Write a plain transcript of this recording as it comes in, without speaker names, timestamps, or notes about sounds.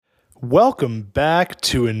Welcome back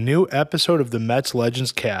to a new episode of the Mets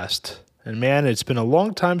Legends Cast. And man, it's been a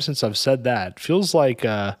long time since I've said that. Feels like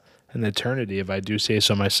an eternity if I do say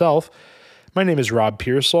so myself. My name is Rob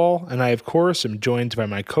Pearsall, and I, of course, am joined by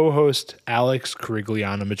my co-host, Alex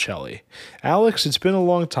Carigliano Michelli. Alex, it's been a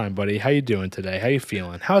long time, buddy. How you doing today? How you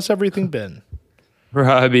feeling? How's everything been?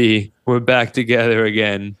 Robbie, we're back together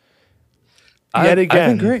again. Yet again.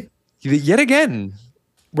 I've been great. Yet again.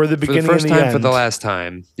 We're the beginning for the first and the time end. For the last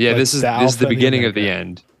time. Yeah, Like this is the beginning of the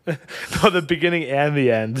end. No, the beginning and the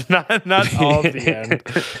end. Not all of the end.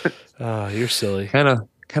 Oh, you're silly. Kind of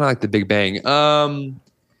like the Big Bang.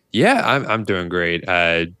 Yeah, I'm doing great.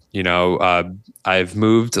 I've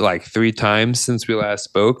moved like 3 times since we last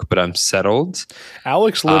spoke, but I'm settled.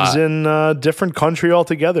 Alex lives in a different country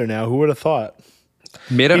altogether now. Who would have thought?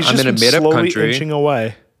 I'm in a made-up slowly country. Inching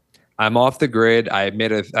away. I'm off the grid. I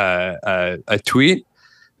made a tweet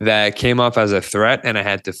that came off as a threat, and I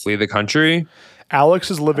had to flee the country. Alex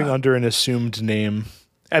is living under an assumed name,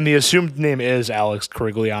 and the assumed name is Alex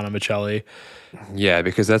Carigliano Michelli. Yeah,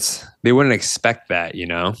 because they wouldn't expect that, you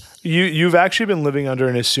know? You've actually been living under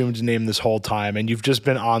an assumed name this whole time, and you've just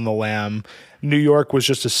been on the lam. New York was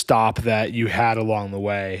just a stop that you had along the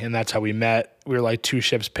way, and that's how we met. We were like 2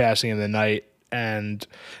 ships passing in the night, and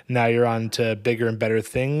now you're on to bigger and better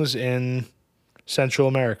things in Central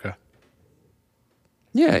America.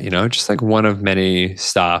 Yeah, just like one of many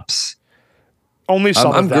stops. Only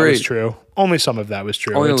some I'm of that great. was true. Only some of that was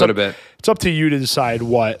true. Only a little bit. It's up to you to decide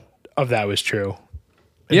what of that was true.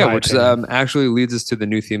 Yeah, which actually leads us to the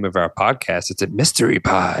new theme of our podcast. It's a mystery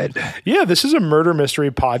pod. Yeah, this is a murder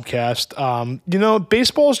mystery podcast.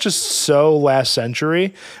 Baseball is just so last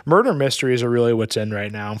century. Murder mysteries are really what's in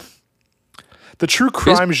right now. The true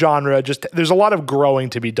crime genre, there's a lot of growing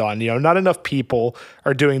to be done. Not enough people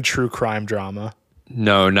are doing true crime drama.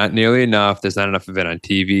 No, not nearly enough. There's not enough of it on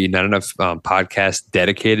TV. Not enough podcasts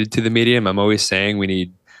dedicated to the medium. I'm always saying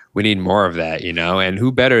we need more of that. And who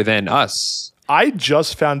better than us? I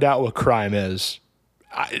just found out what crime is,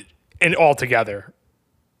 and altogether.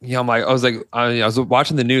 Yeah, I was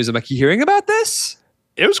watching the news. I'm like, you hearing about this?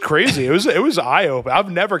 It was crazy. It was eye opening. I've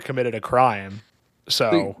never committed a crime,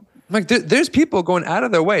 so there's people going out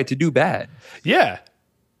of their way to do bad. Yeah,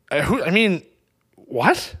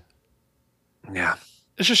 what? Yeah,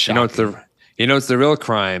 it's just shocking. It's the real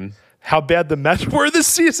crime. How bad the Mets were this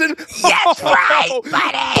season? That's right,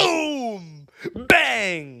 buddy. Boom,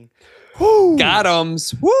 bang, woo. Got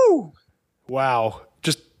 'ems. Woo! Wow,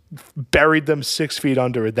 just buried them 6 feet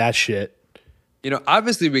under with that shit.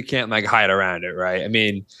 Obviously we can't hide around it, right? I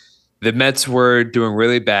mean, the Mets were doing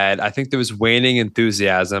really bad. I think there was waning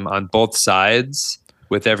enthusiasm on both sides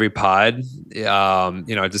with every pod.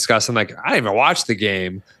 Discussing I didn't even watch the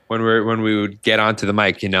game when we would get onto the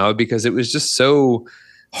mic, because it was just so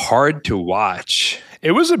hard to watch.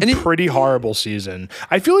 It was a pretty horrible season.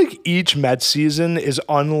 I feel like each Mets season is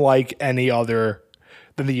unlike any other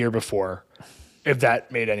than the year before, if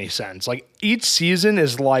that made any sense. Each season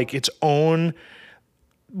is like its own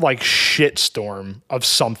shitstorm of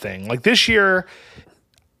something. This year,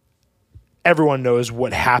 everyone knows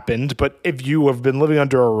what happened, but if you have been living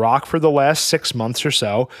under a rock for the last 6 months or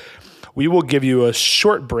so, we will give you a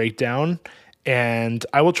short breakdown, and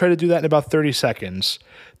I will try to do that in about 30 seconds.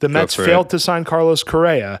 The Mets failed to sign Carlos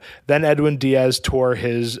Correa. Then Edwin Diaz tore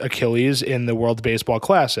his Achilles in the World Baseball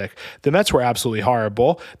Classic. The Mets were absolutely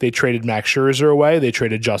horrible. They traded Max Scherzer away. They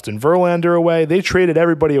traded Justin Verlander away. They traded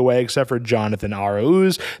everybody away except for Jonathan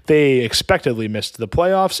Arauz. They expectedly missed the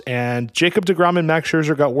playoffs, and Jacob deGrom and Max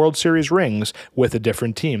Scherzer got World Series rings with a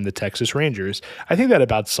different team, the Texas Rangers. I think that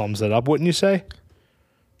about sums it up, wouldn't you say?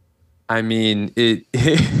 I mean, it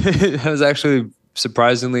was actually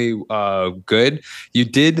surprisingly good. You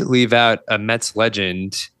did leave out a Mets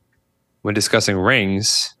legend when discussing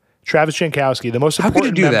rings. Travis Jankowski, the most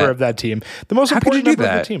important member of that team. The most important member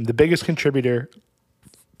of the team. The biggest contributor.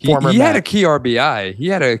 He had a key RBI. He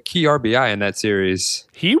had a key RBI in that series.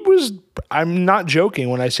 He was, I'm not joking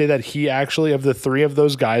when I say that he actually, of the 3 of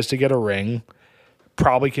those guys to get a ring,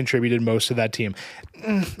 probably contributed most to that team.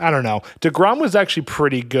 I don't know. DeGrom was actually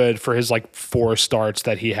pretty good for his 4 starts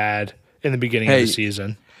that he had in the beginning of the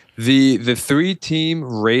season. The 3-team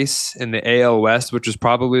race in the AL West, which was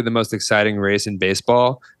probably the most exciting race in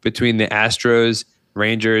baseball between the Astros,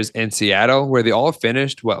 Rangers, and Seattle, where they all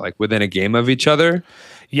finished within a game of each other.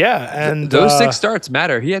 Yeah, and those 6 starts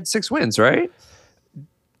matter. He had 6 wins, right?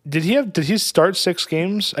 Did he start 6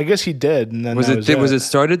 games? I guess he did. And then was it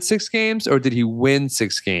started 6 games, or did he win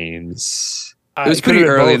 6 games? It was pretty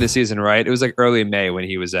early in the season, right? It was early May when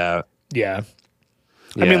he was out. Yeah.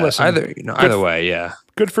 I mean, listen, either way, yeah.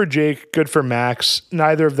 Good for Jake, good for Max.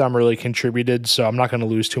 Neither of them really contributed, so I'm not going to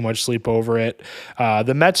lose too much sleep over it.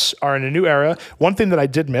 The Mets are in a new era. One thing that I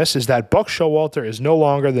did miss is that Buck Showalter is no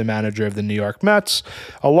longer the manager of the New York Mets.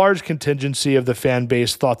 A large contingency of the fan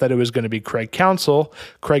base thought that it was going to be Craig Counsell.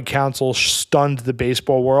 Craig Counsell stunned the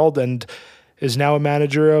baseball world and is now a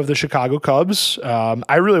manager of the Chicago Cubs.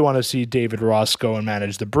 I really want to see David Ross go and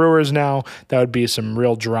manage the Brewers now. That would be some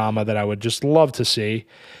real drama that I would just love to see.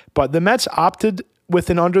 But the Mets opted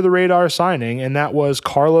with an under-the-radar signing, and that was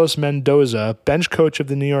Carlos Mendoza, bench coach of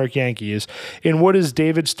the New York Yankees, in what is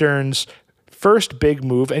David Stern's first big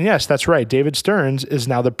move. And yes, that's right, David Stearns is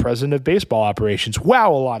now the president of baseball operations.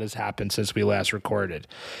 Wow, a lot has happened since we last recorded.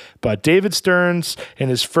 But David Stearns, in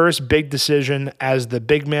his first big decision as the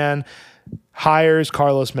big man, hires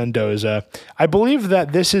Carlos Mendoza. I believe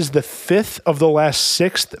that this is the fifth of the last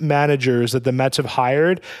six managers that the Mets have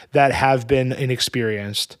hired that have been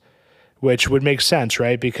inexperienced, which would make sense,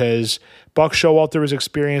 right? Because Buck Showalter was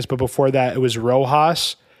experienced, but before that, it was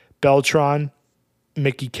Rojas, Beltran,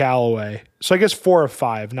 Mickey Callaway. So I guess 4 or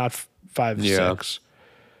 5, not 5 or 6,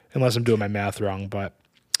 unless I'm doing my math wrong. But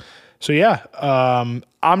so yeah,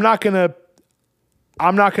 I'm not gonna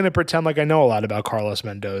pretend like I know a lot about Carlos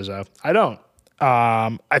Mendoza. I don't.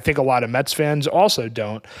 I think a lot of Mets fans also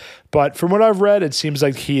don't. But from what I've read, it seems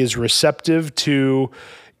like he is receptive to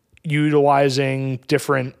utilizing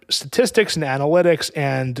different statistics and analytics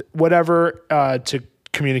and whatever to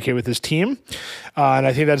communicate with his team. And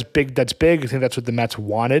I think that's big. I think that's what the Mets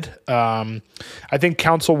wanted. I think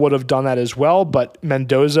Counsell would have done that as well, but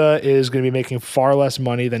Mendoza is going to be making far less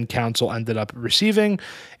money than Counsell ended up receiving.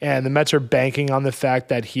 And the Mets are banking on the fact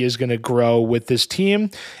that he is going to grow with this team.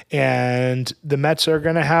 And the Mets are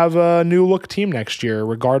going to have a new look team next year,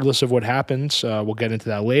 regardless of what happens. We'll get into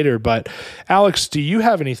that later. But Alex, do you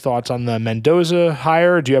have any thoughts on the Mendoza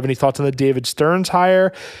hire? Do you have any thoughts on the David Stearns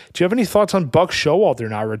hire? Do you have any thoughts on Buck Showalter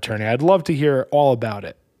not returning? I'd love to hear all about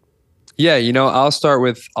it. Yeah, I'll start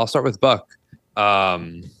with Buck.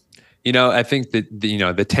 I think that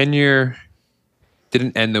the tenure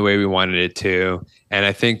didn't end the way we wanted it to, and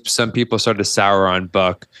I think some people started to sour on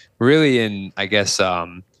Buck really in, I guess,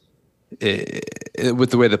 with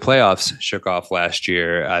the way the playoffs shook off last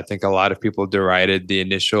year. I think a lot of people derided the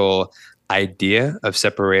initial idea of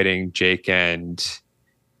separating Jake and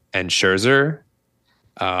Scherzer.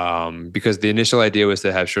 Because the initial idea was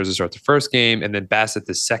to have Scherzer start the first game and then Bassett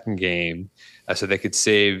the second game, so they could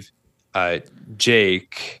save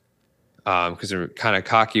Jake because they're kind of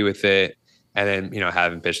cocky with it, and then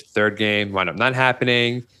have him pitch the third game. Wound up not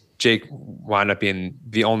happening. Jake wound up being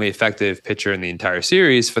the only effective pitcher in the entire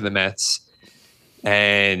series for the Mets,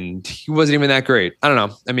 and he wasn't even that great. I don't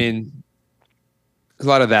know. I mean, a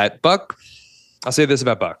lot of that. Buck, I'll say this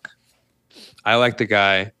about Buck. I like the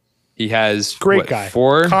guy. He has great guy,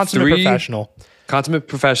 consummate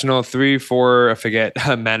professional, 3, 4, I forget,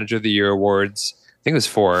 Manager of the Year awards. I think it was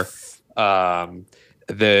 4.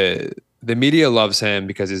 The media loves him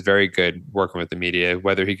because he's very good working with the media,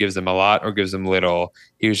 whether he gives them a lot or gives them little.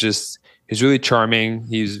 He's really charming.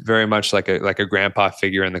 He's very much like a grandpa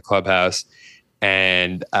figure in the clubhouse.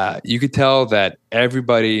 And you could tell that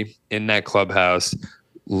everybody in that clubhouse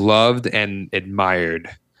loved and admired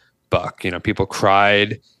Buck. People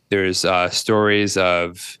cried. There's stories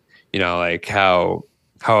of, like how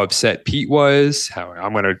upset Pete was, how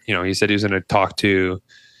he said he was going to talk to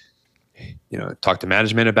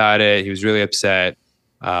management about it. He was really upset.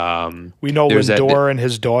 We know Lindor and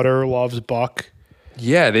his daughter loves Buck.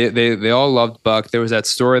 Yeah, they all loved Buck. There was that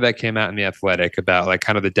story that came out in The Athletic about like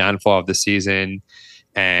kind of the downfall of the season.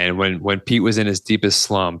 And when Pete was in his deepest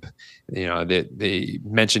slump, they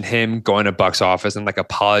mentioned him going to Buck's office and like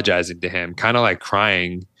apologizing to him, kind of like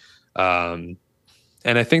crying. And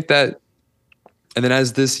I think that, and then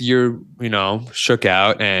as this year, shook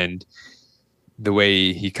out and the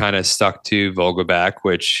way he kind of stuck to Vogelback,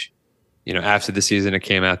 which, after the season, it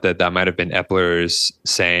came out that might have been Epler's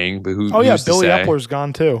saying, but Billy Epler's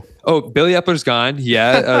gone too. Oh, Billy Epler's gone.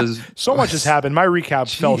 Yeah. So much has happened. My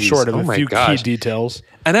recap fell short of a few key details.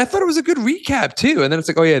 And I thought it was a good recap too. And then it's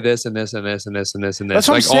like, oh yeah, this and this and this and this and this and this. That's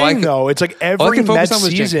what I'm saying though. It's like every Mets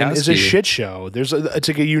season is a shit show. It's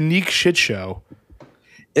like a unique shit show.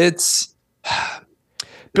 It's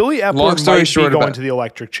Billy Epler might be going to the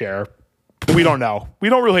electric chair. We don't know. We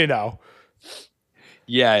don't really know.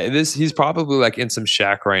 Yeah, he's probably like in some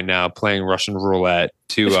shack right now playing Russian roulette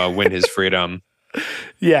to win his freedom.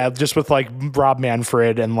 Yeah, just with like Rob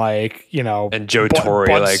Manfred and and Joe Torre.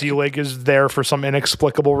 Bud Selig is there for some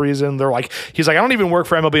inexplicable reason. He's like, I don't even work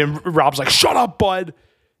for MLB, and Rob's like, shut up, Bud.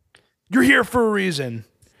 You're here for a reason.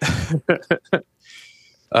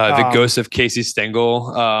 The ghost of Casey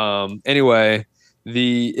Stengel. Anyway,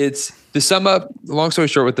 to sum up, long story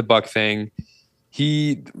short with the Buck thing,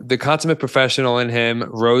 the consummate professional in him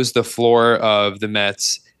rose the floor of the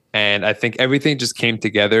Mets. And I think everything just came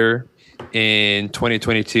together in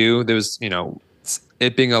 2022. There was,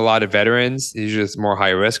 it being a lot of veterans, usually it's more high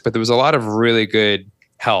risk, but there was a lot of really good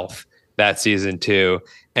health that season too.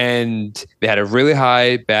 And they had a really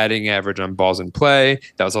high batting average on balls in play.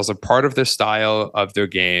 That was also part of their style of their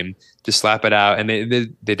game, to slap it out. And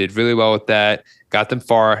they did really well with that. Got them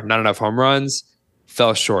far, not enough home runs,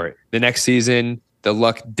 fell short. The next season, the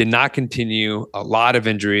luck did not continue. A lot of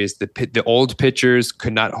injuries. The old pitchers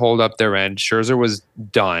could not hold up their end. Scherzer was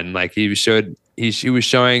done. Like he was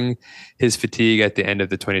showing his fatigue at the end of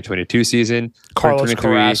the 2022 season. Carlos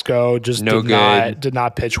Carrasco just did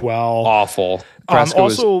not pitch well. Awful.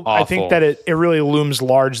 Also, I think that it really looms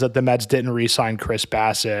large that the Mets didn't re-sign Chris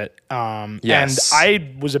Bassett. Yes. And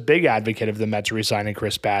I was a big advocate of the Mets re-signing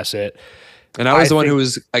Chris Bassett. And I was the one who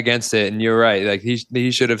was against it, and you're right. Like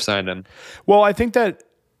he should have signed him. Well, I think that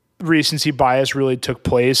recency bias really took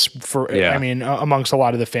place amongst a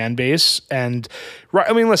lot of the fan base. And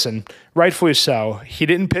listen, rightfully so. He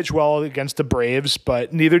didn't pitch well against the Braves,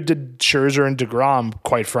 but neither did Scherzer and DeGrom,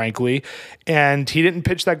 quite frankly. And he didn't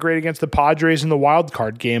pitch that great against the Padres in the wild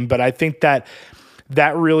card game. But I think that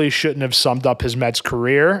really shouldn't have summed up his Mets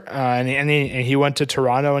career. And he went to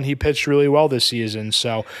Toronto and he pitched really well this season.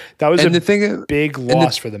 So that was big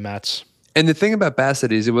loss for the Mets. And the thing about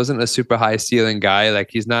Bassett is, it wasn't a super high ceiling guy. Like,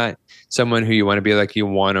 he's not someone who you want to be like your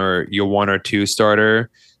one or two starter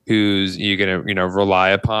who's you're gonna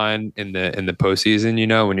rely upon in the postseason.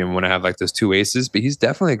 When you want to have like those two aces. But he's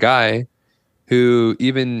definitely a guy who,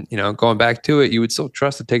 even going back to it, you would still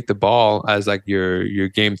trust to take the ball as like your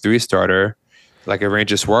game 3 starter, like a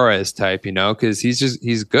Ranger Suarez type. Because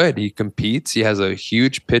he's good. He competes. He has a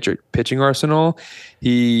huge pitching arsenal.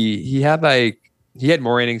 He had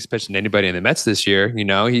more innings pitched than anybody in the Mets this year.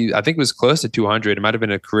 I think it was close to 200. It might have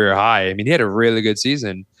been a career high. I mean, he had a really good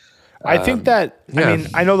season. I think that,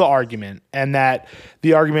 I know the argument, and that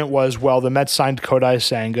the argument was, well, the Mets signed Kodai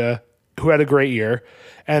Senga, who had a great year,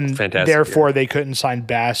 and therefore they couldn't sign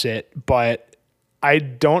Bassett. But I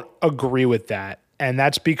don't agree with that. And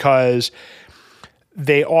that's because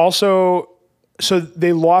they lost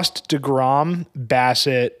DeGrom,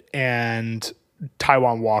 Bassett, and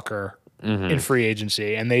Taijuan Walker in free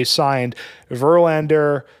agency, and they signed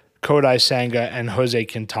Verlander, Kodai Senga, and Jose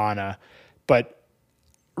Quintana. But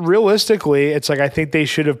realistically, it's like, I think they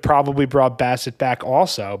should have probably brought Bassett back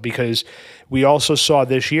also, because we also saw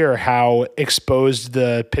this year how exposed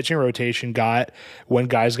the pitching rotation got when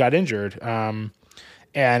guys got injured. And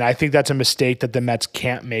I think that's a mistake that the Mets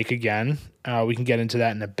can't make again. We can get into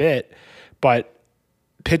that in a bit, but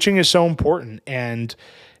pitching is so important. And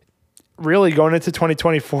really, going into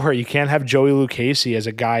 2024, you can't have Joey Lucchesi as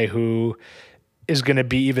a guy who is going to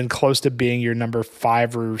be even close to being your number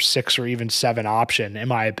 5 or 6 or even 7 option, in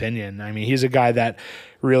my opinion. I mean, he's a guy that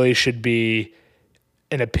really should be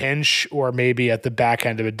in a pinch or maybe at the back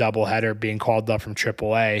end of a doubleheader being called up from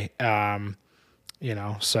AAA.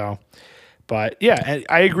 But yeah,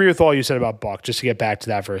 I agree with all you said about Buck, just to get back to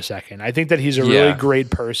that for a second. I think that he's a really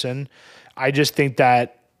great person. I just think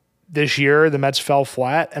that this year the Mets fell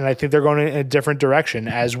flat, and I think they're going in a different direction,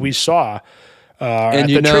 as we saw at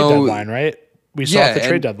the trade deadline, right? We saw at the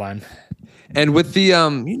trade deadline. And with the,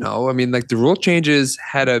 the rule changes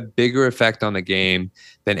had a bigger effect on the game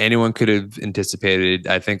than anyone could have anticipated.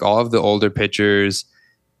 I think all of the older pitchers,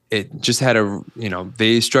 it just had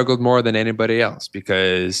they struggled more than anybody else,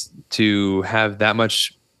 because to have that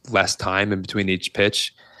much less time in between each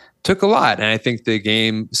pitch took a lot. And I think the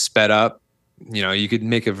game sped up. You could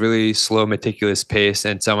make a really slow, meticulous pace,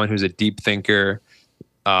 and someone who's a deep thinker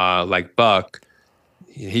like Buck,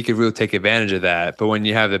 he could really take advantage of that. But when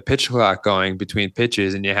you have the pitch clock going between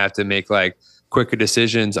pitches and you have to make like quicker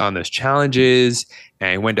decisions on those challenges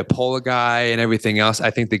and when to pull a guy and everything else,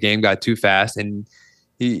 I think the game got too fast, and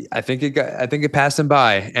I think it passed him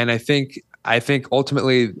by. And I think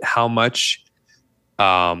ultimately how much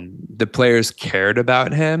the players cared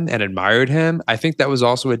about him and admired him, I think that was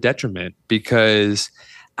also a detriment, because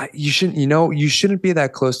you shouldn't be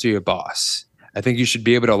that close to your boss. I think you should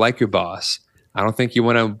be able to like your boss. I don't think you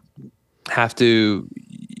don't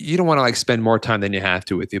want to like spend more time than you have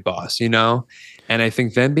to with your boss, And I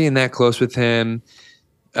think them being that close with him,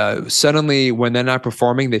 suddenly when they're not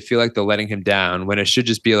performing, they feel like they're letting him down, when it should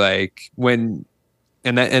just be like and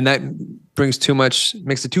that brings too much,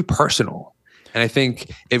 makes it too personal. And I think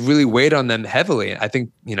it really weighed on them heavily. I think,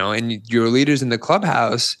 and your leaders in the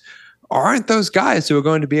clubhouse aren't those guys who are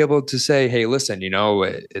going to be able to say, hey, listen,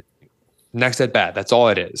 next at bat, that's all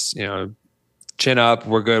it is. Chin up,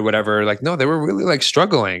 we're good, whatever. Like, no, they were really like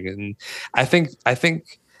struggling. And I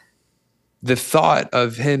think the thought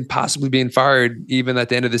of him possibly being fired even at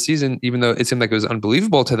the end of the season, even though it seemed like it was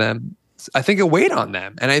unbelievable to them, I think it weighed on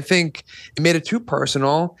them. And I think it made it too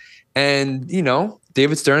personal. And,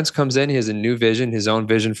 David Stearns comes in, he has a new vision, his own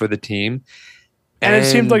vision for the team. And it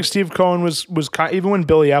seemed like Steve Cohen was even when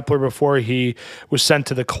Billy Epler, before he was sent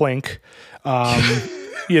to the clink, by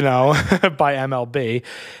MLB,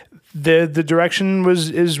 the direction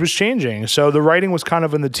was changing. So the writing was kind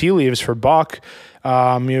of in the tea leaves for Buck.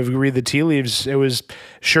 If you read the tea leaves, it was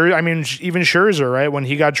sure. I mean, even Scherzer, right? When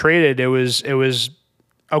he got traded, it was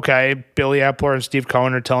okay. Billy Epler and Steve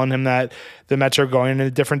Cohen are telling him that the Mets are going in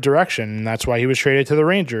a different direction, and that's why he was traded to the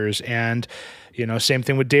Rangers. And same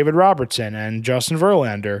thing with David Robertson and Justin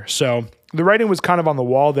Verlander. So the writing was kind of on the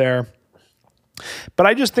wall there. But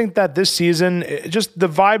I just think that this season, just the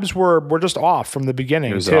vibes were just off from the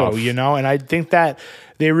beginning too, off. And I think that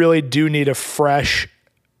they really do need a fresh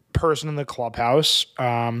person in the clubhouse,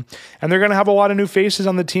 and they're going to have a lot of new faces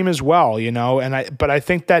on the team as well, But I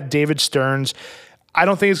think that David Stearns, I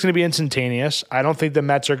don't think it's going to be instantaneous. I don't think the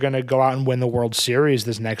Mets are going to go out and win the World Series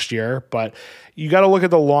this next year, but you got to look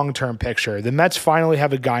at the long-term picture. The Mets finally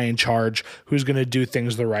have a guy in charge who's going to do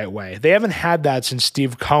things the right way. They haven't had that since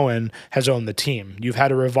Steve Cohen has owned the team. You've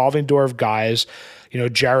had a revolving door of guys.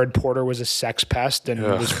 Jared Porter was a sex pest and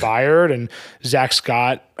was fired, and Zach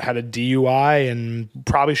Scott had a DUI and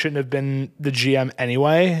probably shouldn't have been the GM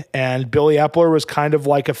anyway. And Billy Epler was kind of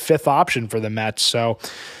like a fifth option for the Mets. So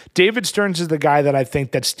David Stearns is the guy that I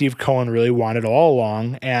think that Steve Cohen really wanted all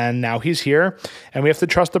along, and now he's here, and we have to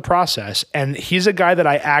trust the process. And he's a guy that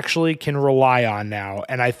I actually can rely on now,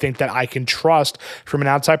 and I think that I can trust from an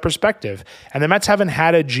outside perspective. And the Mets haven't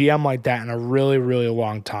had a GM like that in a really, really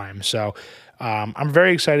long time. So I'm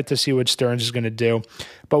very excited to see what Stearns is going to do.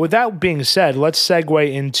 But with that being said, let's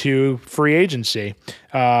segue into free agency.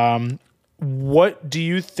 What do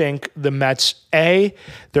you think the Mets,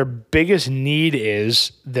 their biggest need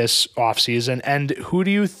is this offseason, and who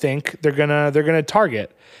do you think they're gonna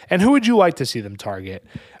target? And who would you like to see them target?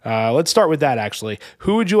 Let's start with that, actually.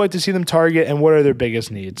 Who would you like to see them target, and what are their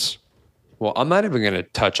biggest needs? Well, I'm not even going to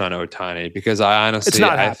touch on Ohtani because I honestly,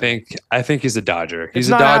 I think he's a Dodger. He's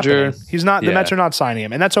a Dodger. Happening. He's not. The Mets are not signing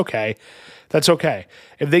him, and that's okay. That's okay.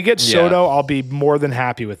 If they get Soto, I'll be more than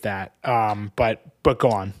happy with that. But go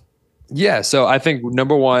on. Yeah, so I think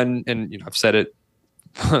number one, and I've said it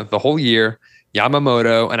the whole year,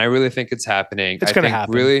 Yamamoto, and I really think it's happening. It's going to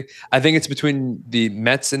happen. Really, I think it's between the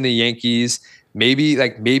Mets and the Yankees. Maybe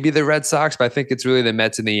the Red Sox, but I think it's really the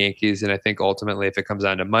Mets and the Yankees. And I think ultimately, if it comes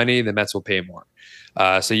down to money, the Mets will pay more.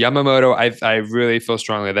 So Yamamoto, I really feel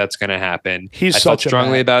strongly that's going to happen. I felt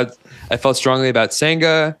strongly about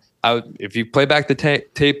Senga. If you play back the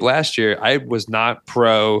tape last year, I was not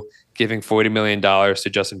pro giving $40 million to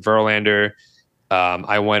Justin Verlander.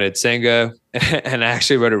 I wanted Senga, and I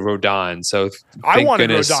actually wrote Rodon. So I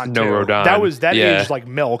wanted Rodon too. Rodon. That aged like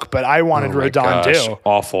milk, but I wanted Rodon too.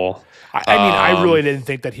 Awful. I mean, I really didn't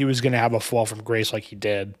think that he was going to have a fall from grace like he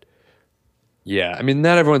did. Yeah, I mean,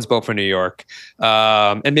 not everyone's built for New York,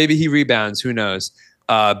 and maybe he rebounds. Who knows?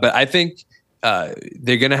 But I think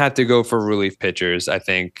they're going to have to go for relief pitchers. I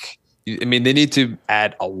mean, they need to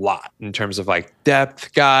add a lot in terms of like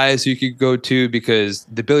depth guys you could go to, because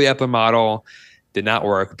the Billy Epler model did not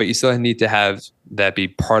work, but you still need to have that be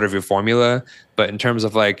part of your formula. But in terms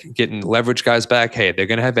of like getting leverage guys back, hey, they're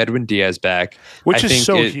going to have Edwin Diaz back, which is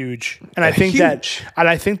so huge. And I think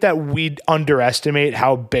that we underestimate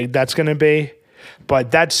how big that's going to be.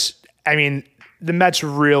 But the Mets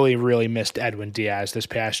really, really missed Edwin Diaz this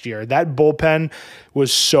past year. That bullpen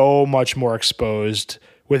was so much more exposed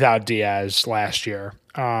without Diaz last year,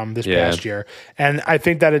 past year. And I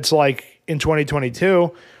think that it's like in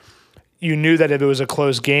 2022, you knew that if it was a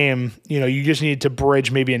close game, you just needed to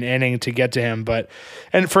bridge maybe an inning to get to him.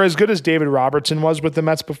 And for as good as David Robertson was with the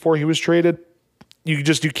Mets before he was traded, you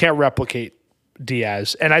can't replicate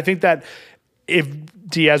Diaz. And I think that if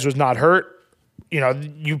Diaz was not hurt,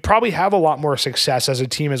 you probably have a lot more success as a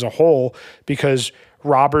team as a whole, because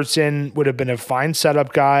Robertson would have been a fine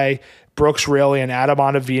setup guy. Brooks Raley and Adam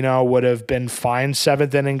Ottavino would have been fine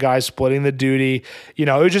seventh inning guys splitting the duty. It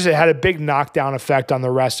had a big knockdown effect on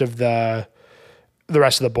the rest of the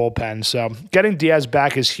bullpen. So getting Diaz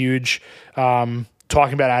back is huge. Talking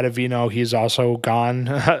about Ottavino, he's also gone,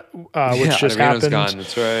 which just happened. Gone.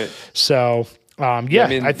 That's right. So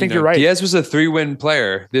I think you're right. Diaz was a 3-win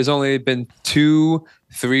player. There's only been 2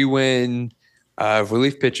 3-win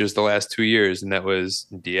relief pitchers the last 2 years, and that was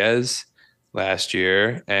Diaz last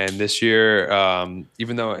year, and this year,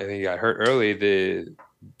 even though I think he got hurt early, the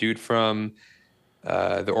dude from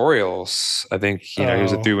the Orioles, I think he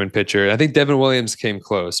was a 3-win pitcher. I think Devin Williams came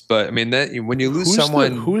close, but I mean that when you lose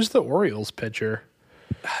who's the Orioles pitcher?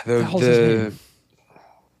 the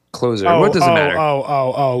closer. What does it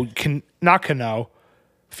matter? Not Cano,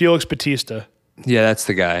 Felix Bautista. Yeah, that's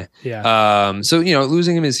the guy. Yeah. So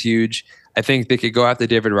losing him is huge. I think they could go after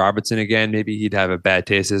David Robertson again. Maybe he'd have a bad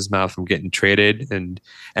taste in his mouth from getting traded. And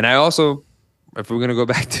I also, if we're gonna go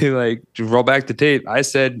back to roll back the tape, I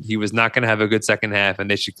said he was not gonna have a good second half, and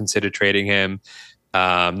they should consider trading him,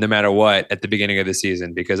 no matter what, at the beginning of the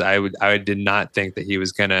season, because I did not think that he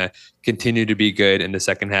was gonna continue to be good in the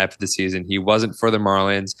second half of the season. He wasn't for the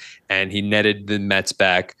Marlins, and he netted the Mets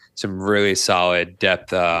back some really solid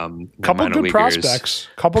depth. Couple good prospects.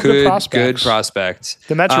 Good prospects.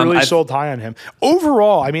 The Mets really sold high on him.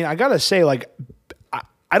 Overall, I mean, I gotta say,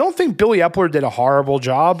 I don't think Billy Epler did a horrible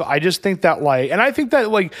job. I just think that and I think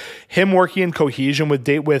that him working in cohesion with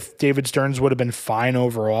David Stearns would have been fine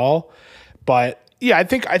overall. But yeah, I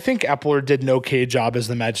think Epler did an okay job as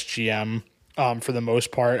the Mets GM for the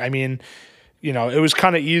most part. I mean, it was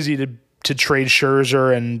kind of easy to trade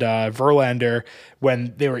Scherzer and Verlander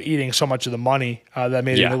when they were eating so much of the money. That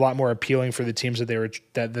made it a lot more appealing for the teams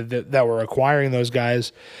that were acquiring those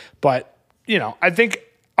guys. But I think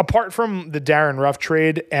apart from the Darren Ruff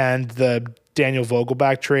trade and the Daniel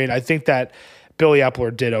Vogelback trade, I think that Billy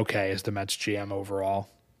Epler did okay as the Mets GM overall.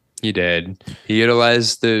 He did. He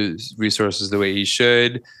utilized the resources the way he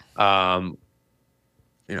should. And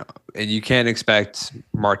you can't expect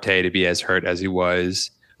Marte to be as hurt as he was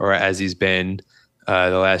or as he's been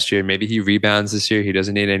the last year. Maybe he rebounds this year. He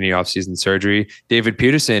doesn't need any offseason surgery. David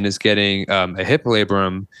Peterson is getting a hip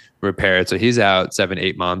labrum repaired, so he's out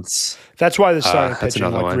 7-8 months. That's why the starting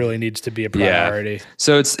pitching really needs to be a priority. Yeah.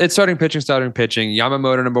 So it's starting pitching.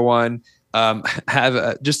 Yamamoto number one.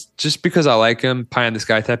 Just because I like him, pie in the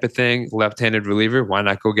sky type of thing. Left-handed reliever. Why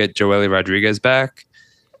not go get Joely Rodriguez back?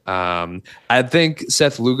 I think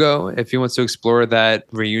Seth Lugo, if he wants to explore that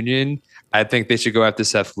reunion, I think they should go after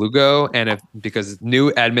Seth Lugo, and because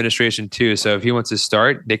new administration too. So if he wants to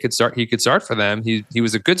start, he could start for them. He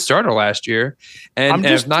was a good starter last year, and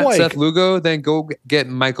if not Seth Lugo, then go get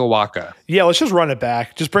Michael Wacha. Yeah, let's just run it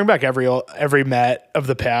back. Just bring back every Met of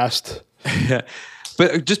the past.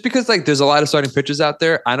 But just because there's a lot of starting pitchers out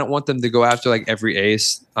there, I don't want them to go after every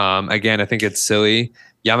ace. Again, I think it's silly.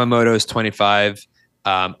 Yamamoto is 25.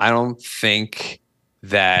 I don't think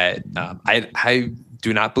that I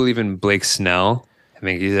do not believe in Blake Snell. I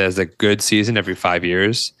think he has a good season every 5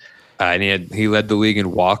 years. And he led the league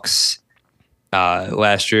in walks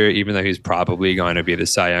last year, even though he's probably going to be the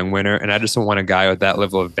Cy Young winner. And I just don't want a guy with that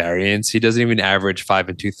level of variance. He doesn't even average 5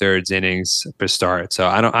 2/3 innings per start. So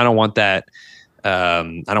I don't want that.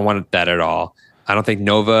 I don't want that at all. I don't think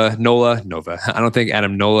Nola. I don't think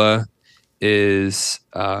Adam Nola is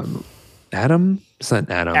Adam. It's not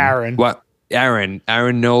Adam. Aaron. What? Aaron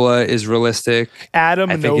Nola is realistic. I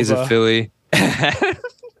think Nova. He's a Philly.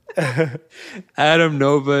 Adam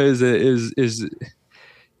Nova is he's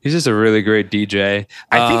just a really great DJ.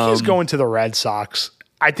 I think he's going to the Red Sox.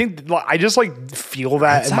 I just feel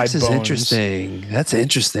that in my bones. That's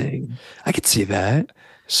interesting. I could see that.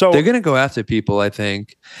 So they're gonna go after people, I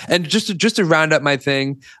think. And just to round up my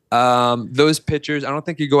thing, those pitchers, I don't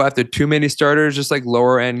think you go after too many starters, just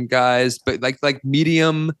lower end guys, but like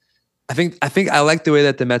medium. I think I like the way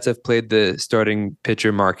that the Mets have played the starting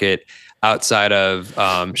pitcher market outside of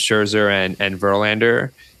Scherzer and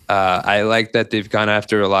Verlander. I like that they've gone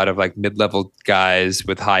after a lot of mid-level guys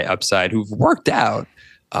with high upside who've worked out.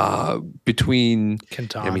 Between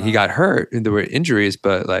Quintana. I mean, he got hurt and there were injuries,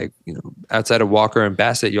 but outside of Walker and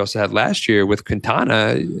Bassett, you also had last year with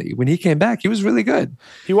Quintana. When he came back, he was really good.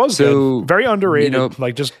 He was good. Very underrated.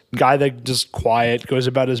 Just guy that just quiet, goes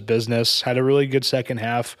about his business, had a really good second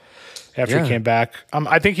half after he came back.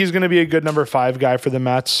 I think he's going to be a good number 5 guy for the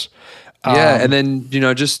Mets. And then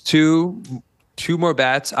just two more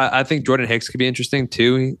bats. I think Jordan Hicks could be interesting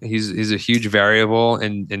too. He's a huge variable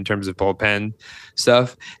in terms of bullpen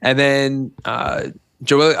stuff. And then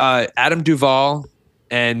Adam Duvall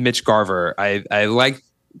and Mitch Garver. I like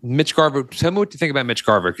Mitch Garver. Tell me what you think about Mitch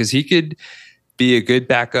Garver, because he could be a good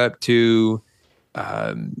backup to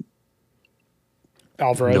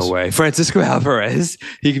Alvarez. No way. Francisco Alvarez.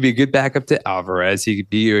 He could be a good backup to Alvarez. He could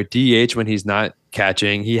be your DH when he's not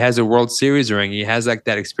catching. He has a World Series ring. He has that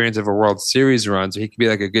experience of a World Series run. So he could be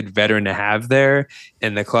a good veteran to have there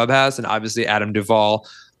in the clubhouse. And obviously Adam Duvall,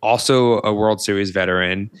 also a World Series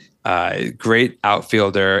veteran, great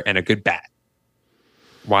outfielder and a good bat.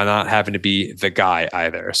 while not having to be the guy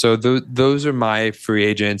either. So those are my free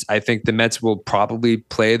agents. I think the Mets will probably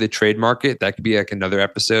play the trade market. That could be like another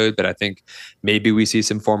episode, but I think maybe we see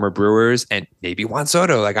some former Brewers and maybe Juan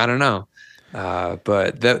Soto. Like, I don't know.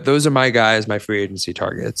 But those are my guys, my free agency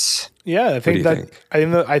targets. Yeah, I think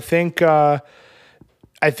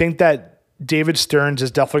that David Stearns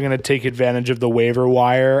is definitely going to take advantage of the waiver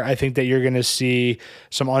wire. I think that you're going to see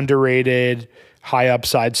some underrated, high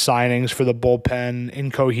upside signings for the bullpen in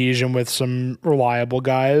cohesion with some reliable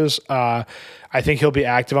guys. I think he'll be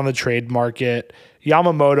active on the trade market.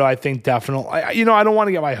 Yamamoto, I think definitely. I don't want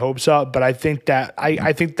to get my hopes up, but I think that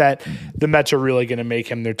the Mets are really going to make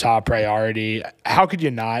him their top priority. How could you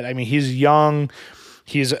not? I mean, he's young,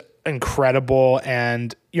 he's incredible,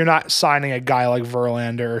 and you're not signing a guy like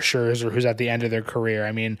Verlander or Scherzer who's at the end of their career.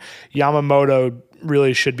 I mean, Yamamoto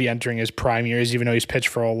really should be entering his prime years, even though he's pitched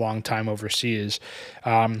for a long time overseas.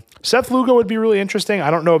 Seth Lugo would be really interesting.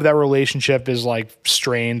 I don't know if that relationship is like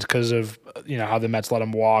strained because of how the Mets let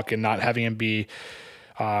him walk and not having him be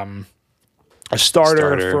a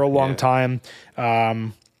starter for a long time.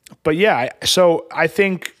 But yeah, so I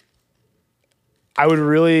think I would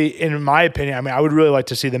really, in my opinion, I would really like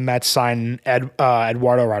to see the Mets sign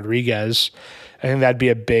Eduardo Rodriguez. I think that'd be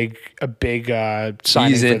a big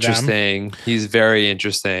signing. He's for interesting. Them. He's very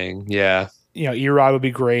interesting. Yeah. Erod would be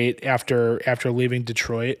great after leaving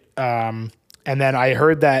Detroit. And then I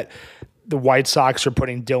heard that the White Sox are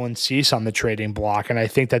putting Dylan Cease on the trading block, and I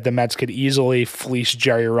think that the Mets could easily fleece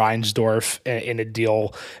Jerry Reinsdorf in a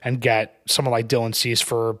deal and get someone like Dylan Cease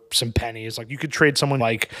for some pennies. Like, you could trade someone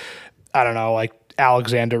like, I don't know, like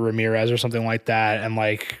Alexander Ramirez or something like that, and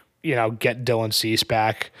get Dylan Cease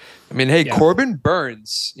back. I mean, hey, Corbin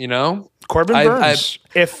Burns, Corbin Burns.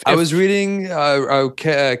 If I was reading a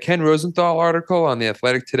Ken Rosenthal article on The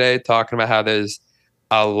Athletic today talking about how there's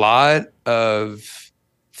a lot of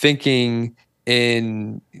thinking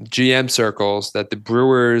in GM circles that the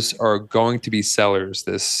Brewers are going to be sellers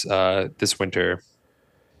this winter.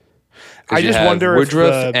 I just wonder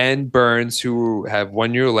Woodruff and Burns, who have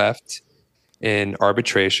 1 year left in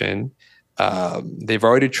arbitration. They've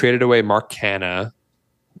already traded away Mark Canha,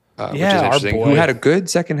 which is interesting, who had a good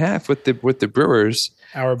second half with the Brewers.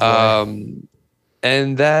 Our boy.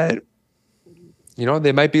 And that,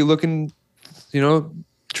 they might be looking,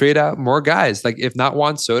 trade out more guys. Like, if not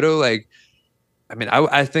Juan Soto, I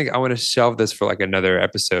think I want to shelve this for like another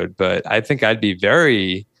episode, but I think I'd be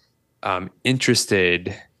very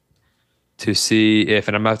interested to see if,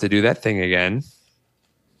 and I'm about to do that thing again,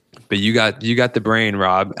 but you got the brain,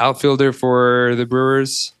 Rob. Outfielder for the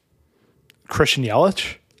Brewers, Christian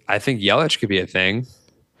Yelich. I think Yelich could be a thing.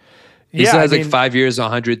 He still has 5 years,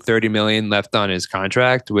 130 million left on his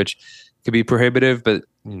contract, which could be prohibitive. But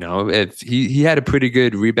if he had a pretty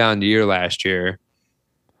good rebound year last year,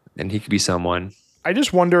 and he could be someone. I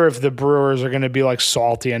just wonder if the Brewers are going to be like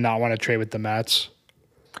salty and not want to trade with the Mets.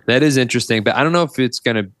 That is interesting, but I don't know if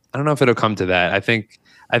it'll come to that. I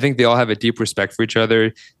think they all have a deep respect for each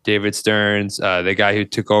other. David Stearns, the guy who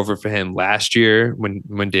took over for him last year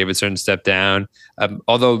when David Stearns stepped down.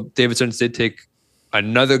 Although David Stearns did take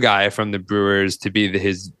another guy from the Brewers to be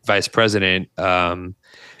his vice president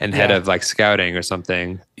and head of like scouting or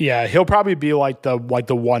something. Yeah, he'll probably be like the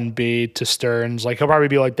 1B to Stearns. Like, he'll probably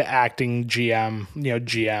be like the acting GM,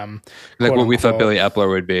 GM. Like what we thought Billy Epler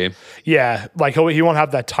would be. Yeah, like he won't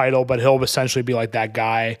have that title, but he'll essentially be like that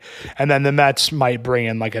guy. And then the Mets might bring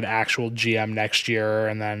in like an actual GM next year,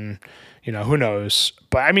 and then who knows.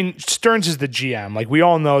 But I mean, Stearns is the GM. Like, we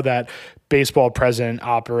all know that baseball president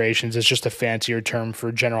operations is just a fancier term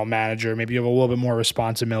for general manager. Maybe you have a little bit more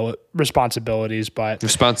responsibilities, but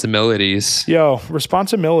responsibilities.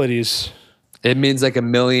 Responsibilities. It means like 1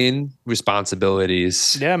 million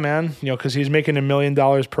responsibilities. Yeah, man. Because he's making $1 million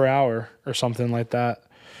per hour or something like that.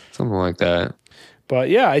 Something like that. But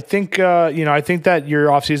yeah, I think I think that your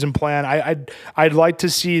offseason plan, I'd like to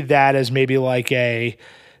see that as maybe like a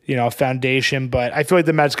foundation, but I feel like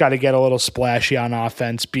the Mets got to get a little splashy on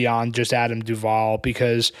offense beyond just Adam Duvall,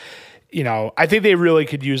 because, I think they really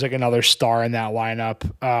could use like another star in that lineup.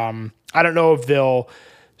 I don't know if they'll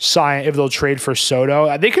trade for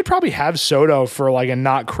Soto. They could probably have Soto for like a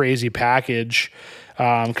not crazy package.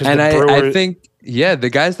 I think, the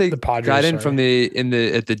guys they got in from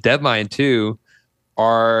at the deadline too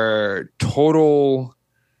are total.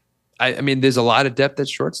 I mean, there's a lot of depth at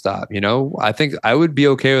shortstop. I think I would be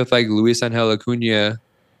okay with like Luis Angel Acuna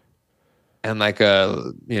and like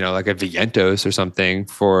a Vientos or something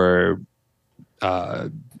for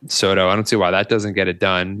Soto. I don't see why that doesn't get it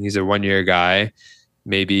done. He's a 1 year guy.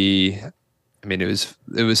 Maybe I mean, it was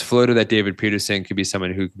floated that David Peterson could be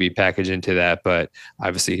someone who could be packaged into that, but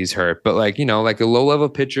obviously he's hurt. But like, like a low level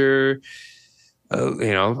pitcher,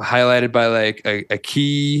 highlighted by like a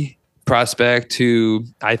key prospect who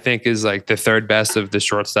I think is like the third best of the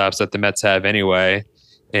shortstops that the Mets have anyway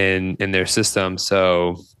in their system.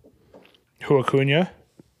 So Who, Acuna?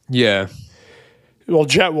 yeah. Well,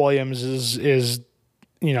 Jet Williams is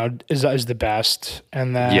the best,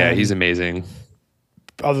 and then Yeah, he's amazing.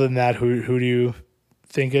 Other than that, who do you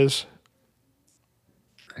think is?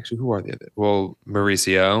 Actually, who are the other? Well,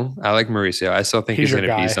 Mauricio. I like Mauricio. I still think he's going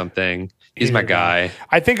to be something. He's my guy.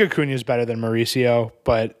 I think Acuna is better than Mauricio,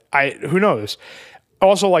 but who knows?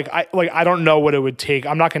 Also, I don't know what it would take.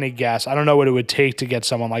 I'm not going to guess. I don't know what it would take to get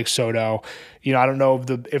someone like Soto. I don't know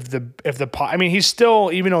I mean, he's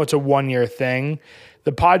still, even though it's a 1-year thing,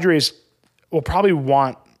 the Padres will probably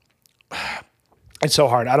want. It's so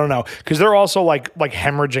hard. I don't know, because they're also like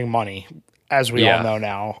hemorrhaging money, as we all know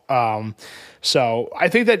now. So I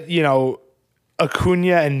think that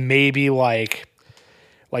Acuna and maybe like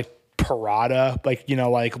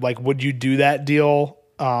Parada, like would you do that deal?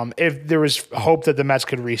 If there was hope that the Mets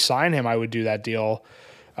could re-sign him, I would do that deal.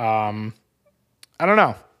 I don't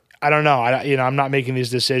know. I'm not making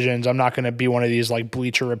these decisions. I'm not going to be one of these like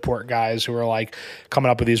Bleacher Report guys who are like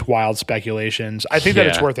coming up with these wild speculations. I think that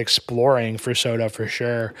it's worth exploring for Soto for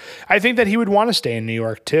sure. I think that he would want to stay in New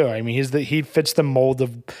York too. I mean, he fits the mold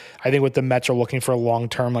of, I think, what the Mets are looking for long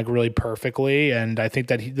term, like really perfectly. And I think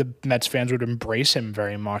that the Mets fans would embrace him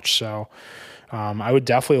very much. So I would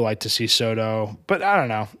definitely like to see Soto, but I don't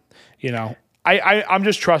know. I'm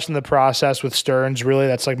just trusting the process with Stearns. Really,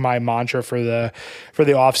 that's like my mantra for the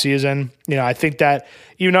off season. I think that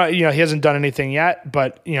he hasn't done anything yet,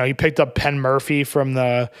 but he picked up Penn Murphy from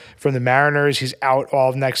the Mariners. He's out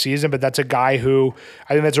all of next season, but that's a guy who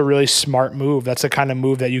I think that's a really smart move. That's the kind of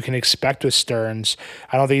move that you can expect with Stearns.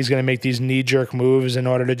 I don't think he's going to make these knee jerk moves in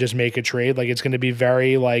order to just make a trade. Like, it's going to be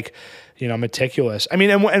very meticulous. I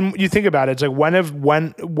mean, and you think about it, it's like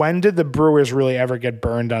when did the Brewers really ever get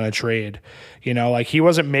burned on a trade? Like, he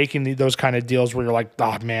wasn't making those kind of deals where you're like,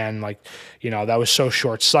 oh man, like, that was so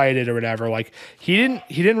short sighted or whatever. Like, he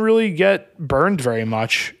didn't really get burned very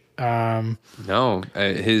much. No,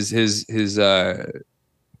 his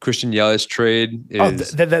Christian Yelich trade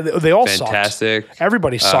is they all fantastic. Sucked.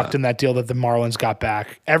 Everybody sucked in that deal that the Marlins got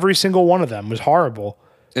back. Every single one of them was horrible.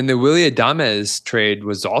 And the Willie Adames trade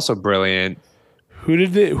was also brilliant. Who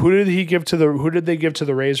did they give to the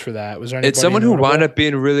Rays for that? Was there anybody? It's someone who wound up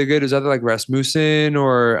being really good. It was either like Rasmussen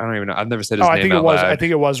or I don't even know. I've never said his name. I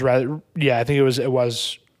think it was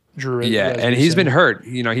Drew. Yeah, Rasmussen. And he's been hurt.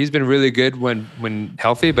 He's been really good when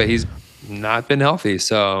healthy, but he's not been healthy.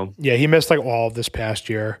 So yeah, he missed like all of this past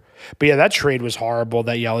year. But yeah, that trade was horrible.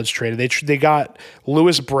 That Yelich traded. They got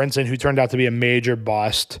Lewis Brinson, who turned out to be a major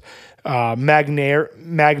bust.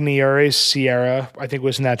 Magnieri Sierra, I think,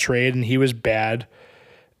 was in that trade, and he was bad.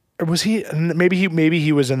 Or was he? Maybe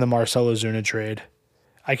he was in the Marcell Ozuna trade.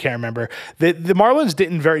 I can't remember. The Marlins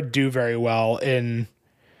didn't do very well in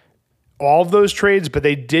all of those trades, but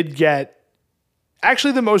they did get.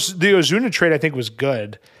 Actually, the Ozuna trade I think was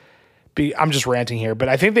good. I'm just ranting here, but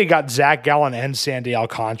I think they got Zach Gallen and Sandy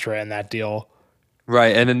Alcantara in that deal.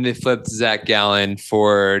 Right, and then they flipped Zach Gallen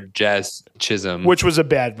for Jazz Chisholm, which was a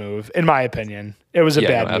bad move, in my opinion. It was a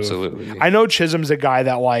bad move. Absolutely. I know Chisholm's a guy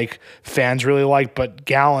that like fans really like, but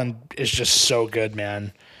Gallen is just so good,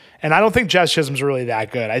 man. And I don't think Jazz Chisholm's really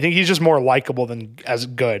that good. I think he's just more likable than as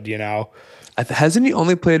good, Hasn't he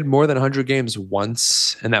only played more than 100 games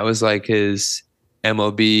once? And that was like his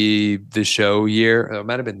MLB The Show year. It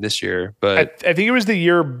might have been this year, but I think it was the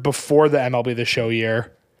year before the MLB The Show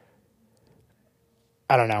year.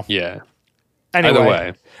 I don't know. Yeah. Anyway, either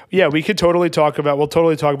way. Yeah, we'll totally talk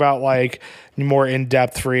about like more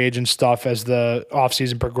in-depth free agent stuff as the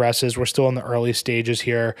offseason progresses. We're still in the early stages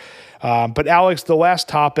here. But Alex, the last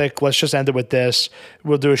topic, let's just end it with this.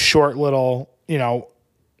 We'll do a short little,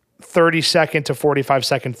 30-second to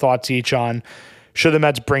 45-second thoughts each on should the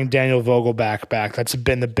Mets bring Daniel Vogelbach back. That's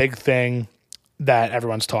been the big thing that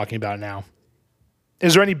everyone's talking about now.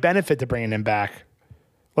 Is there any benefit to bringing him back?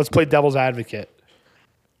 Let's play devil's advocate.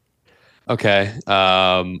 Okay.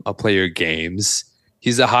 I'll play your games.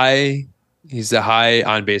 He's a high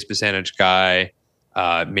on base percentage guy.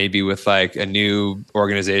 Maybe with like a new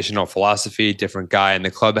organizational philosophy, different guy in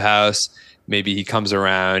the clubhouse. Maybe he comes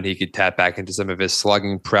around, he could tap back into some of his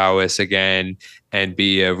slugging prowess again and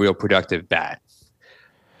be a real productive bat.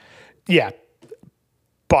 Yeah.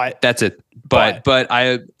 But that's it. But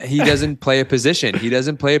he doesn't play a position. He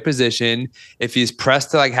doesn't play a position. If he's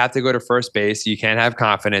pressed to like have to go to first base, you can't have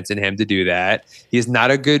confidence in him to do that. He's not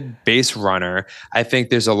a good base runner. I think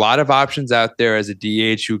there's a lot of options out there as a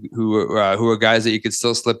DH who are guys that you could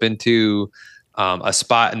still slip into a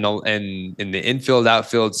spot in the infield,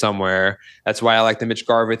 outfield somewhere. That's why I like the Mitch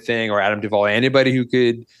Garver thing or Adam Duvall. Anybody who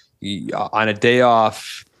could on a day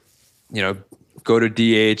off, go to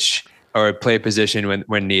DH or play a position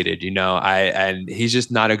when needed, and he's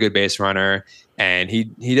just not a good base runner, and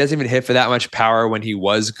he doesn't even hit for that much power when he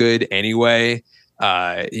was good anyway.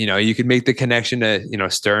 You could make the connection to,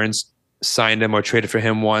 Stearns signed him or traded for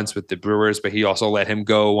him once with the Brewers, but he also let him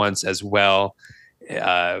go once as well.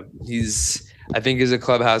 I think he's a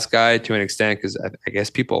clubhouse guy to an extent because I guess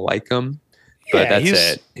people like him, but that's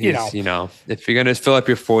it. If you're going to fill up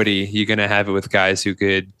your 40, you're going to have it with guys who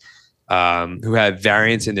could, who have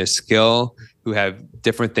variance in their skill, who have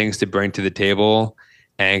different things to bring to the table,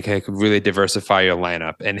 and can really diversify your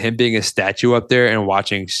lineup. And him being a statue up there and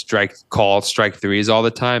watching strike threes all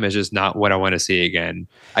the time is just not what I want to see again.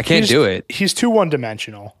 I can't do it. He's too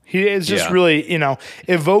one-dimensional. He is just really,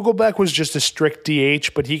 if Vogelbach was just a strict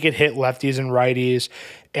DH, but he could hit lefties and righties,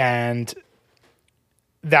 and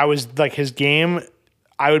that was like his game,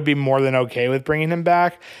 I would be more than okay with bringing him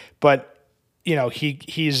back. But you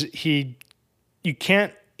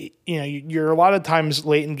can't, you're a lot of times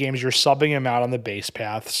late in games, you're subbing him out on the base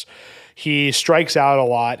paths. He strikes out a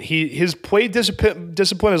lot. His play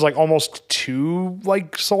discipline is like almost too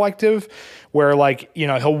like selective, where like,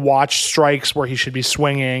 he'll watch strikes where he should be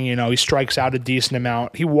swinging, he strikes out a decent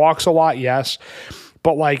amount. He walks a lot. Yes.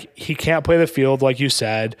 But like, he can't play the field. Like you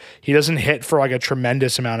said, he doesn't hit for like a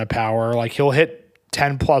tremendous amount of power. Like he'll hit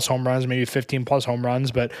 10 plus home runs, maybe 15 plus home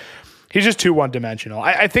runs, but he's just too one-dimensional.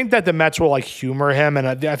 I think that the Mets will like humor him, and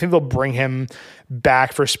I think they'll bring him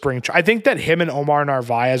back for spring. I think that him and Omar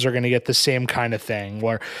Narvaez are going to get the same kind of thing,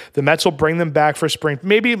 where the Mets will bring them back for spring.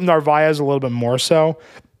 Maybe Narvaez a little bit more so.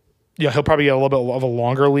 He'll probably get a little bit of a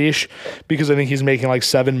longer leash because I think he's making like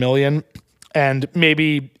 $7 million, and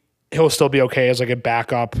maybe he'll still be okay as like a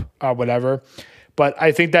backup, whatever. But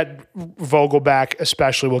I think that Vogelbach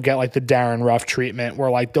especially will get like the Darren Ruff treatment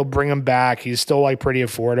where like they'll bring him back. He's still like pretty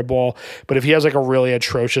affordable. But if he has like a really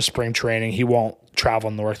atrocious spring training, he won't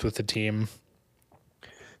travel north with the team.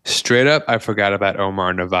 Straight up, I forgot about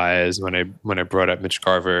Omar Narvaez when I brought up Mitch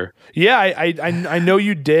Garver. Yeah, I know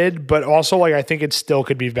you did, but also like I think it still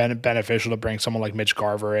could be beneficial to bring someone like Mitch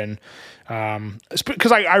Garver in,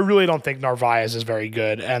 because I really don't think Narvaez is very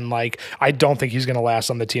good, and like I don't think he's going to last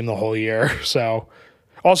on the team the whole year. So,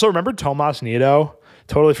 also remember Tomas Nido?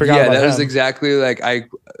 Totally forgot about him. Yeah, that was exactly like I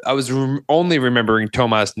was only remembering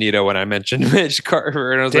Tomas Nido when I mentioned Mitch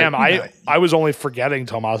Garver, and I was like, I was only forgetting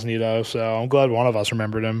Tomas Nido, so I'm glad one of us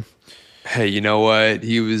remembered him. Hey, you know what?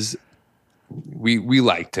 He was. We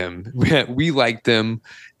liked him. We liked him,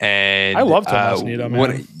 and I love Tomas Nido,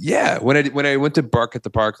 man. When I went to Bark at the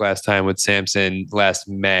Park last time with Samson last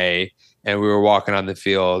May, and we were walking on the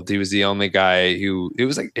field, he was the only guy who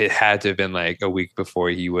it had to have been like a week before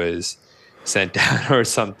he was sent down or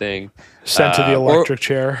something, sent to the electric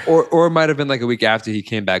chair, or it might have been like a week after he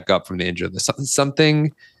came back up from the injury.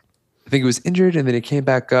 Something. I think he was injured, and then he came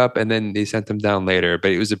back up, and then they sent him down later. But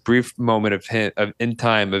it was a brief moment of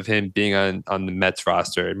him being on the Mets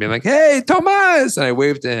roster and being like, "Hey, Tomas!" and I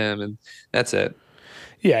waved to him, and that's it.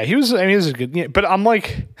 Yeah, he was. I mean, he was a good. But I'm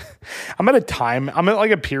like, I'm at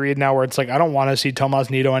like a period now where it's like I don't want to see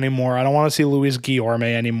Tomas Nido anymore. I don't want to see Luis Guillorme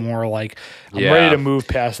anymore. Like I'm ready to move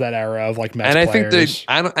past that era of like Mets players.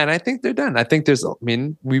 I think they're done. I think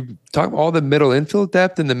we talk about all the middle infield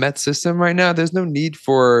depth in the Mets system right now. There's no need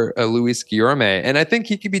for a Luis Guillorme, and I think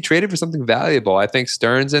he could be traded for something valuable. I think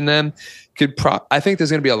Stearns and them could. I think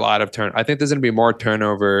there's going to be a lot of turn. I think there's going to be more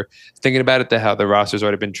turnover. Thinking about it, how the roster's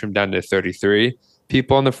already been trimmed down to 33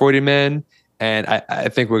 people on the 40-man, and I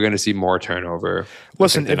think we're going to see more turnover.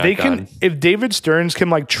 Listen, if David Stearns can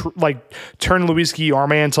turn Luis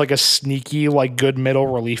Guillorme into like a sneaky like good middle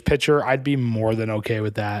relief pitcher, I'd be more than okay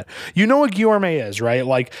with that. You know what Guillorme is, right?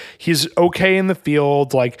 Like he's okay in the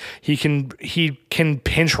field, like he can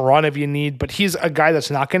pinch run if you need, but he's a guy that's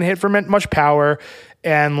not going to hit for much power.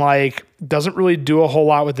 And like doesn't really do a whole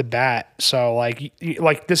lot with the bat. So like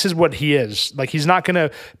this is what he is. Like he's not gonna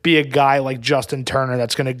be a guy like Justin Turner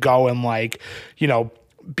that's gonna go and like,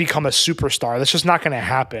 become a superstar. That's just not gonna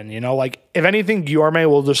happen. Like if anything, Guillorme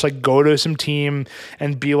will just like go to some team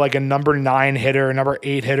and be like a number 9 hitter, number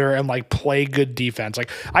 8 hitter, and like play good defense. Like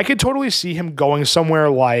I could totally see him going somewhere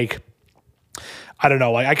like I don't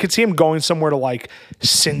know. Like I could see him going somewhere to like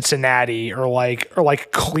Cincinnati or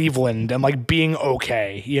like Cleveland and like being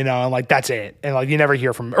okay, you know, and like that's it. And like you never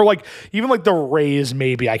hear from him. Or like even like the Rays,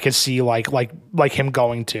 maybe I could see like him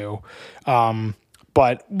going to.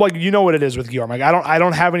 But like you know what it is with Guillorme. Like I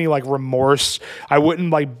don't have any like remorse. I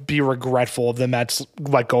wouldn't like be regretful if the Mets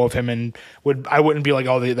let go of him and I wouldn't be like,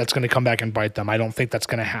 oh, that's going to come back and bite them. I don't think that's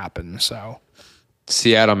going to happen. So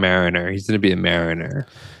Seattle Mariner. He's going to be a Mariner.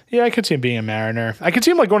 Yeah, I could see him being a Mariner. I could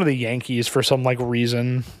see him like going to the Yankees for some like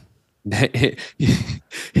reason.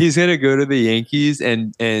 He's gonna go to the Yankees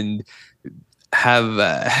and have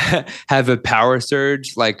a power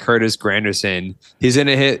surge like Curtis Granderson. He's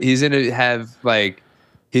gonna hit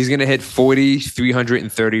 40,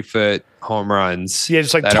 330-foot home runs. Yeah,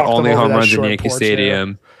 just like that are only home runs in Yankee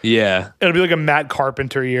Stadium. Yeah, it'll be like a Matt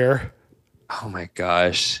Carpenter year. Oh my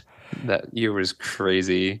gosh, that year was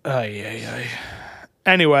crazy. Yeah.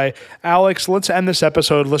 Anyway, Alex, let's end this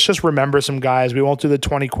episode. Let's just remember some guys. We won't do the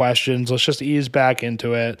 20 questions. Let's just ease back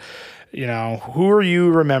into it. You know, who are you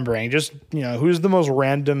remembering? Just, you know, who's the most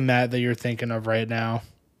random Met that you're thinking of right now?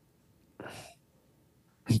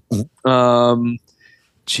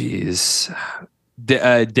 Jeez.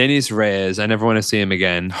 Dennis Reyes. I never want to see him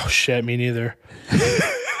again. Oh, shit. Me neither.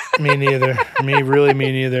 Me neither. Me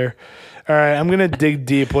neither. All right. I'm going to dig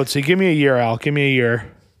deep. Let's see. Give me a year, Al. Give me a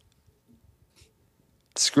year.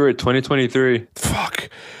 Screw it, 2023. Fuck.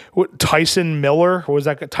 What, Tyson Miller? What was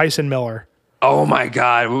that? Tyson Miller. Oh my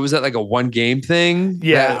God. What was that, like a one-game thing?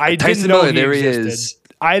 Yeah, I Tyson didn't know Miller, he existed. He is.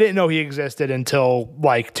 I didn't know he existed until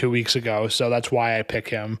like 2 weeks ago, so that's why I pick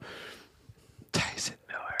him.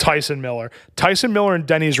 Tyson Miller and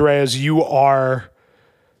Dennis Reyes, you are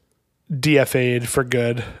DFA'd for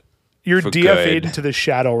good. You're DFA'd into the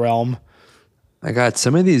Shadow Realm. My God,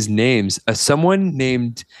 some of these names. Someone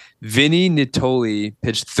named Vinny Nittoli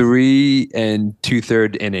pitched 3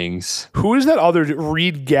 2/3 innings. Who is that other?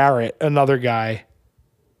 Reed Garrett, another guy.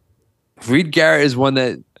 Reed Garrett is one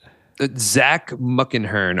that Zach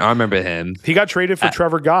Muckenhern. I remember him. He got traded for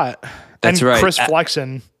Trevor Gott. That's and right. Chris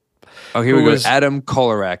Flexen. Oh, here we go. Adam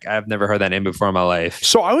Kolarek. I've never heard that name before in my life.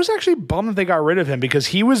 So I was actually bummed that they got rid of him because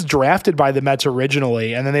he was drafted by the Mets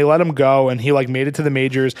originally, and then they let him go, and he like made it to the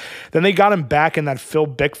majors. Then they got him back in that Phil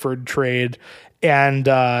Bickford trade, and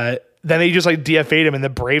then they just like DFA'd him, and the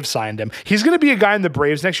Braves signed him. He's going to be a guy in the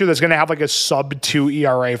Braves next year that's going to have like a sub-2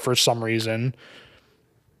 ERA for some reason.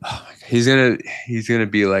 Oh my God. He's gonna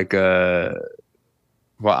be like a.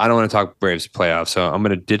 Well, I don't want to talk Braves playoffs, so I'm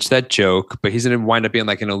going to ditch that joke. But he's going to wind up being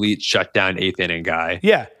like an elite shutdown 8th inning guy.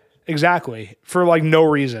 Yeah, exactly. For like no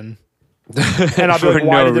reason. And I'll be like,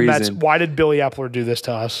 why did Billy Epler do this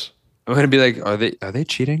to us? I'm going to be like, are they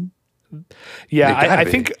cheating? Yeah, I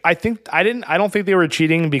don't think they were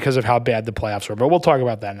cheating because of how bad the playoffs were, but we'll talk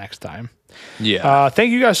about that next time. Yeah.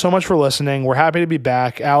 Thank you guys so much for listening. We're happy to be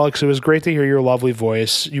back. Alex, it was great to hear your lovely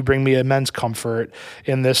voice. You bring me immense comfort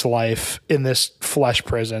in this life, in this flesh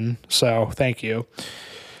prison. So thank you.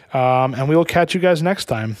 And we will catch you guys next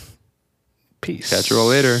time. Peace. Catch you all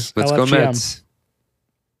later. Let's go Mets.